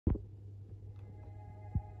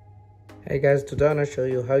Hey guys, today I'm gonna show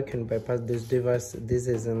you how you can bypass this device. This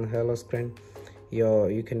is an hello screen.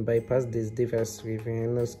 You can bypass this device with a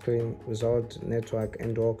hello screen without network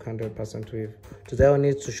and work 100% with. Today I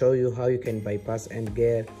need to show you how you can bypass and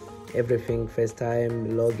get everything,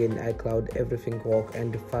 FaceTime, login, iCloud, everything work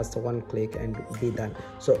and fast, one click and be done.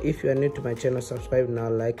 So if you are new to my channel, subscribe now,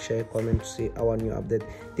 like, share, comment to see our new update.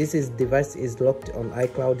 This device is locked on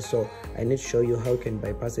iCloud, so I need to show you how you can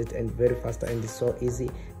bypass it and very fast, and it's so easy.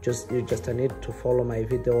 You just need to follow my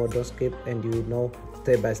video, don't skip, and you know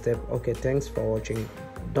step by step. Okay, thanks for watching.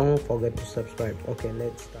 Don't forget to subscribe. Okay,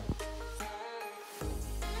 let's start.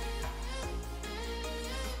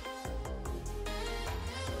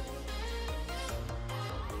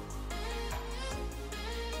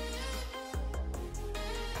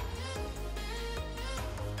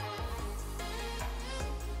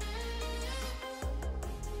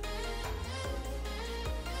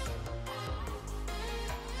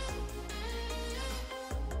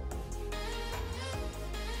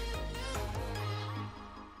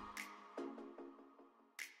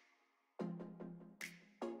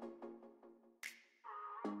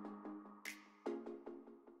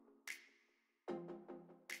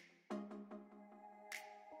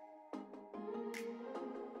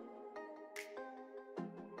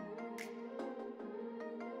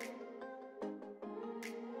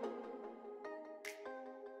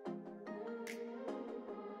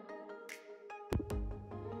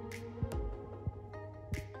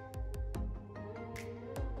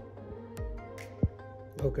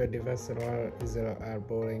 Okay, devices are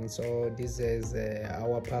boring, so this is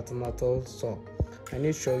our partner tool. So I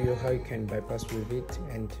need to show you how you can bypass with it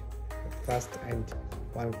and fast and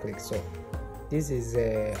one click. So this is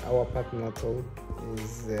our partner tool,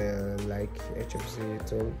 is like HFC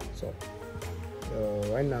tool. So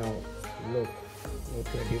right now look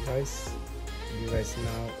the device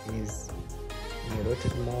now is in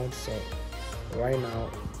rotate mode. So right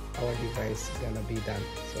now our device is gonna be done.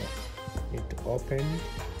 So need to open,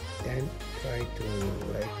 then try to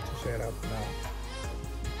set up now.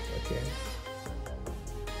 Okay,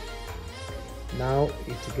 now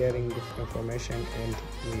it's getting this information and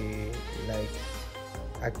we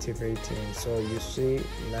activating. So you see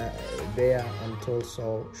there until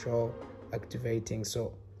show activating.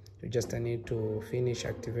 So you just need to finish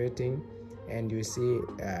activating and you see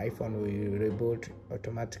iPhone will reboot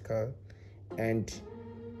automatically and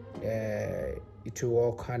it will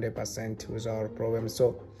work 100% without problem.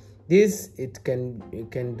 So this you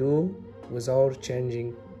can do without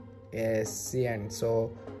changing CN.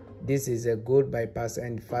 So this is a good bypass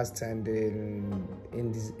and fast and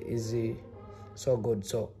in this easy, so good.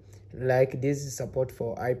 So like this is support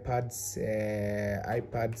for iPads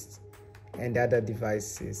and other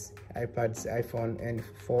devices, iPads, iPhone, and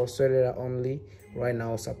for cellular only right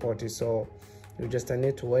now supported. So you just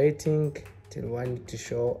need to waiting till one to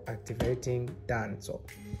show activating done. So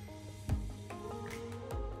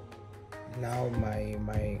now my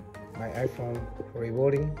iPhone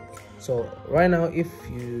rebooting. So right now if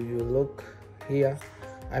you look here,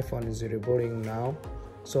 iPhone is rebooting now.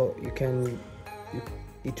 So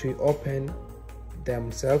it will open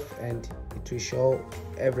themselves and it will show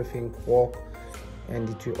everything work and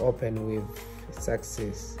it will open with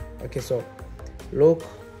success. Okay, so look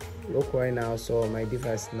right now. So my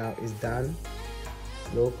device now is done.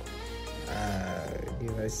 Look,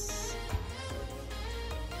 device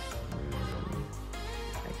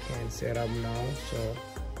I can set up now. So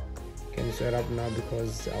can set up now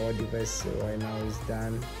because our device right now is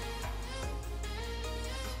done.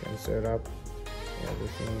 Can set up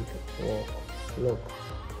everything work. Look,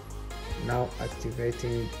 now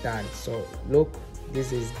activating done. So look,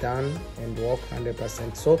 this is done and work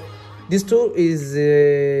 100%. So this tool is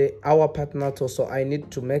our partner tool. So I need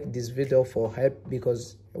to make this video for help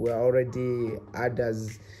because we are already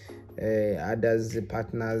others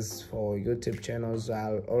partners for YouTube channels.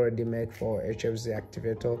 I'll already make for HFC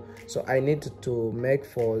activator. So I need to make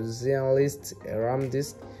for ZES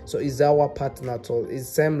Ramdisk. So it's our partner tool. It's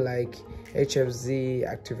same like HFC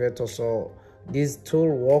activator. So this tool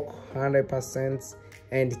work 100%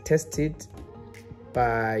 and tested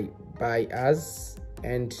by us,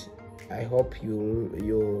 and I hope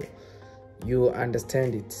you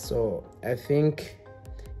understand it. So I think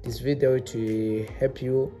this video to help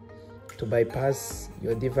you to bypass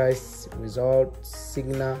your device without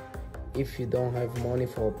signal if you don't have money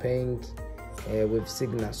for paying with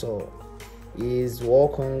signal. So is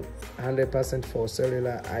working 100% for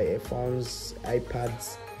cellular, iPhones,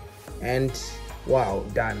 iPads, and wow,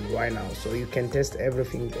 done right now. So you can test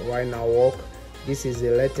everything right now work. This is the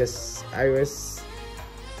latest iOS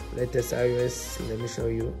latest iOS. Let me show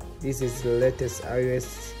you. This is the latest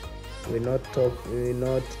iOS. We're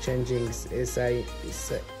not changing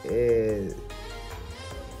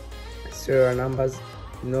serial numbers,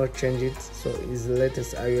 not change it. So it's the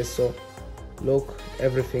latest iOS. So look,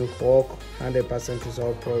 everything work 100% is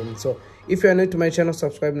all problem. So if you are new to my channel,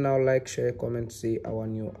 subscribe now, like, share, comment, see our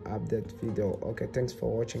new update video. Okay, thanks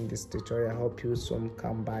for watching this tutorial. I hope you soon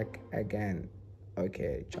come back again.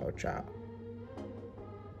 Okay, ciao.